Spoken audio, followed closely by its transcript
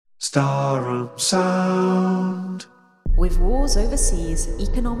Starum Sound. With wars overseas,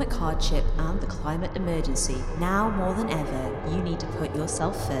 economic hardship and the climate emergency, now more than ever, you need to put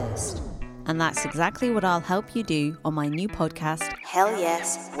yourself first. And that's exactly what I'll help you do on my new podcast, Hell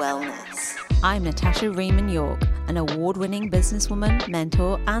Yes Wellness. I'm Natasha Riemann-York, an award-winning businesswoman,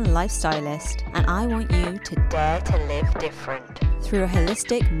 mentor and lifestylist, and I want you to dare to live different. Through a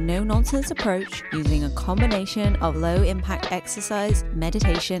holistic, no-nonsense approach, using a combination of low-impact exercise,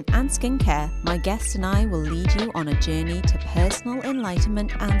 meditation and skincare, my guest and I will lead you on a journey to personal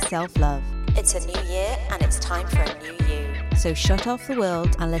enlightenment and self-love. It's a new year and it's time for a new you. So shut off the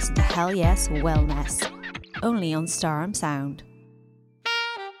world and listen to Hell Yes Wellness. Only on Starum Sound.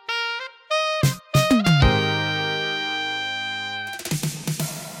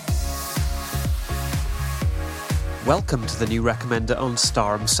 Welcome to the new Recommender on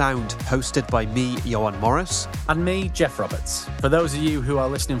Starum Sound, hosted by me, Johan Morris. And me, Jeff Roberts. For those of you who are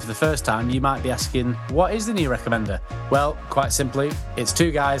listening for the first time, you might be asking, what is the new Recommender? Well, quite simply, it's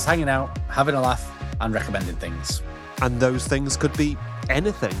two guys hanging out, having a laugh, and recommending things. And those things could be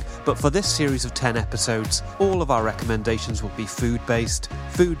anything, but for this series of 10 episodes, all of our recommendations will be food-based,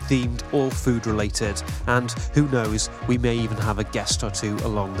 food-themed, or food-related, and who knows, we may even have a guest or two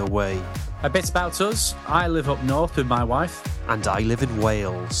along the way. A bit about us. I live up north with my wife. And I live in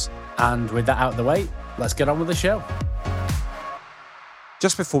Wales. And with that out of the way, let's get on with the show.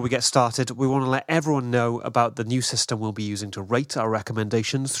 Just before we get started, we want to let everyone know about the new system we'll be using to rate our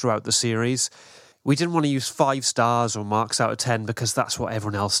recommendations throughout the series. We didn't want to use 5 stars or marks out of 10 because that's what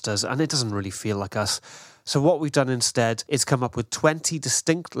everyone else does, and it doesn't really feel like us. So what we've done instead is come up with 20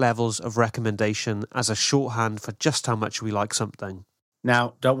 distinct levels of recommendation as a shorthand for just how much we like something.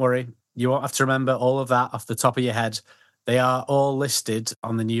 Now, don't worry. You won't have to remember all of that off the top of your head. They are all listed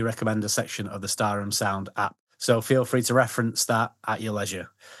on the new Recommender section of the Starum Sound app. So feel free to reference that at your leisure.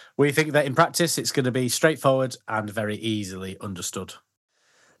 We think that in practice, it's going to be straightforward and very easily understood.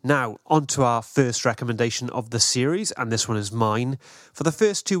 Now, on to our first recommendation of the series, and this one is mine. For the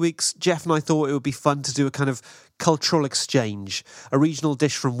first 2 weeks, Jeff and I thought it would be fun to do a kind of cultural exchange, a regional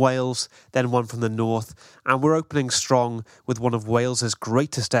dish from Wales, then one from the north, and we're opening strong with one of Wales's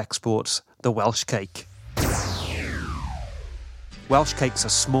greatest exports, the Welsh cake. Welsh cakes are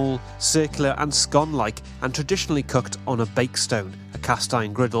small, circular and scone-like, and traditionally cooked on a bake stone, a cast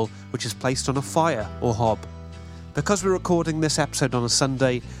iron griddle, which is placed on a fire or hob. Because we're recording this episode on a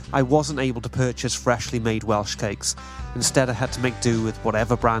Sunday, I wasn't able to purchase freshly made Welsh cakes. Instead, I had to make do with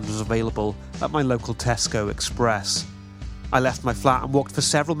whatever brand was available at my local Tesco Express. I left my flat and walked for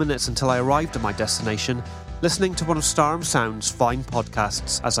several minutes until I arrived at my destination, listening to one of Starum Sound's fine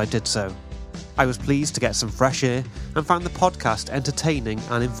podcasts as I did so. I was pleased to get some fresh air and found the podcast entertaining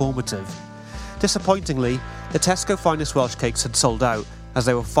and informative. Disappointingly, the Tesco Finest Welsh cakes had sold out, as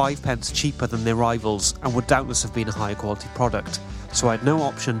they were 5 pence cheaper than their rivals and would doubtless have been a higher quality product, so I had no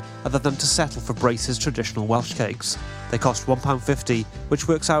option other than to settle for Brace's traditional Welsh cakes. They cost £1.50, which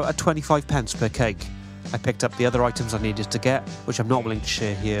works out at 25 pence per cake. I picked up the other items I needed to get, which I'm not willing to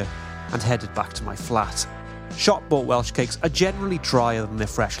share here, and headed back to my flat. Shop-bought Welsh cakes are generally drier than their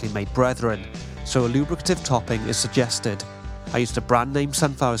freshly made brethren, so a lubricative topping is suggested. I used a brand name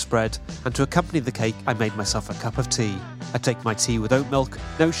sunflower spread, and to accompany the cake I made myself a cup of tea. I take my tea with oat milk,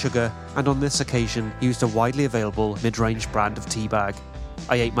 no sugar, and on this occasion used a widely available mid-range brand of tea bag.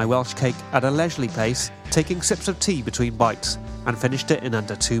 I ate my Welsh cake at a leisurely pace, taking sips of tea between bites, and finished it in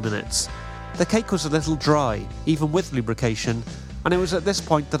under 2 minutes. The cake was a little dry, even with lubrication, and it was at this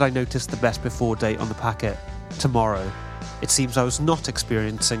point that I noticed the best before date on the packet, tomorrow. It seems I was not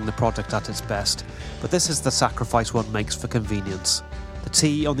experiencing the product at its best, but this is the sacrifice one makes for convenience. The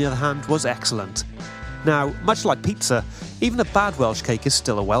tea, on the other hand, was excellent. Now, much like pizza, even a bad Welsh cake is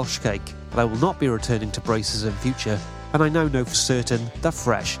still a Welsh cake, but I will not be returning to Braces in future, and I now know for certain that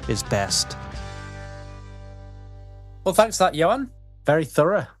fresh is best. Well, thanks for that, Johan. Very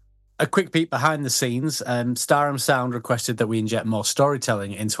thorough. A quick peek behind the scenes. Starum Sound requested that we inject more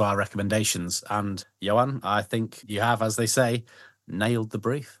storytelling into our recommendations, and Johan, I think you have, as they say, nailed the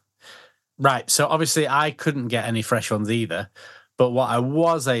brief. Right, so obviously I couldn't get any fresh ones either, but what I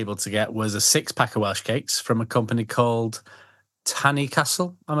was able to get was a 6-pack of Welsh cakes from a company called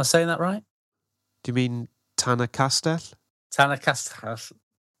Tannacastle. Am I saying that right? Do you mean Tannacastle? Tannacastle.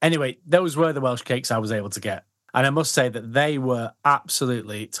 Anyway, those were the Welsh cakes I was able to get. And I must say that they were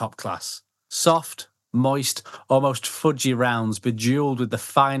absolutely top class. Soft, moist, almost fudgy rounds, bejewelled with the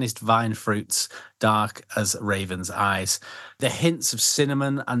finest vine fruits, dark as raven's eyes. The hints of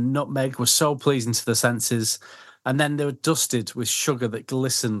cinnamon and nutmeg were so pleasing to the senses, and then they were dusted with sugar that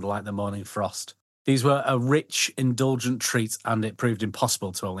glistened like the morning frost. These were a rich, indulgent treat, and it proved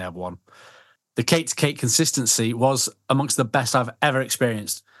impossible to only have one. The cake-to-cake consistency was amongst the best I've ever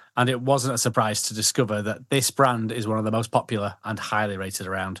experienced, and it wasn't a surprise to discover that this brand is one of the most popular and highly rated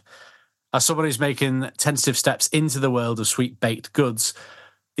around. As someone who's making tentative steps into the world of sweet baked goods,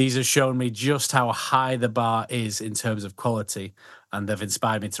 these have shown me just how high the bar is in terms of quality, and they've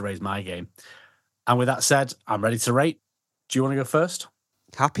inspired me to raise my game. And with that said, I'm ready to rate. Do you want to go first?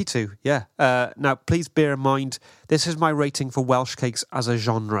 Happy to, yeah. Now, please bear in mind, this is my rating for Welsh cakes as a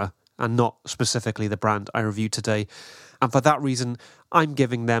genre, and not specifically the brand I reviewed today. And for that reason, I'm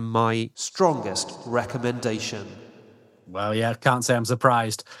giving them my strongest recommendation. Well, yeah, can't say I'm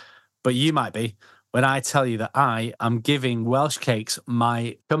surprised, but you might be when I tell you that I am giving Welsh cakes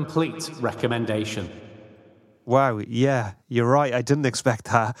my complete recommendation. Wow, yeah, you're right. I didn't expect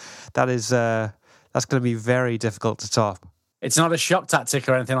that. That's going to be very difficult to top. It's not a shock tactic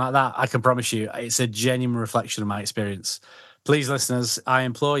or anything like that, I can promise you. It's a genuine reflection of my experience. Please, listeners, I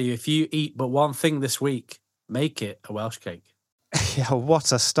implore you, if you eat but one thing this week, make it a Welsh cake. Yeah,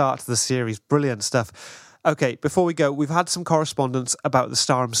 what a start to the series. Brilliant stuff. Okay, before we go, we've had some correspondence about the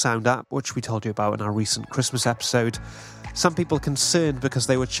Starum Sound app, which we told you about in our recent Christmas episode. Some people are concerned because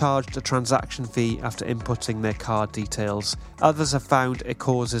they were charged a transaction fee after inputting their card details. Others have found it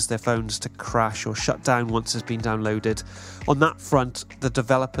causes their phones to crash or shut down once it's been downloaded. On that front, the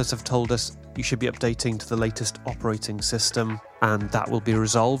developers have told us you should be updating to the latest operating system, and that will be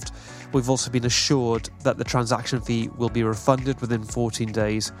resolved. We've also been assured that the transaction fee will be refunded within 14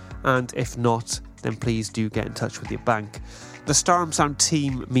 days, and if not, then please do get in touch with your bank. The Starum Sound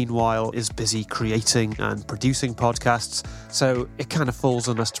team, meanwhile, is busy creating and producing podcasts, so it kind of falls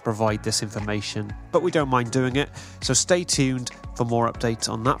on us to provide this information. But we don't mind doing it, so stay tuned for more updates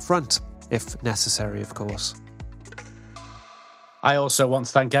on that front, if necessary, of course. I also want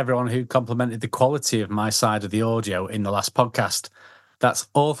to thank everyone who complimented the quality of my side of the audio in the last podcast. That's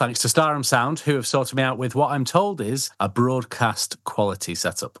all thanks to Starum Sound, who have sorted me out with what I'm told is a broadcast quality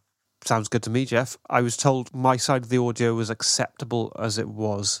setup. Sounds good to me, Jeff. I was told my side of the audio was acceptable as it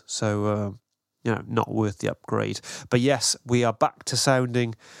was, so, not worth the upgrade. But yes, we are back to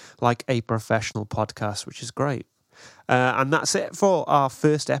sounding like a professional podcast, which is great. And that's it for our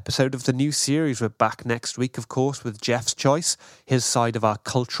first episode of the new series. We're back next week, of course, with Jeff's choice, his side of our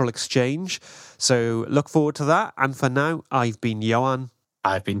cultural exchange. So look forward to that. And for now, I've been Johan.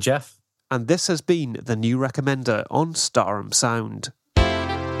 I've been Jeff. And this has been the New Recommender on Starum Sound.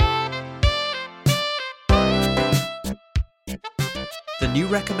 The New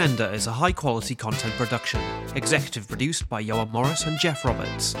Recommender is a high-quality content production, executive produced by Johan Morris and Jeff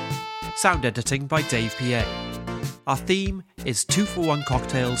Roberts. Sound editing by Dave P.A. Our theme is 2 for 1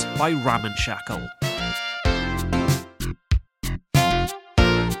 Cocktails by Ramen Shackle.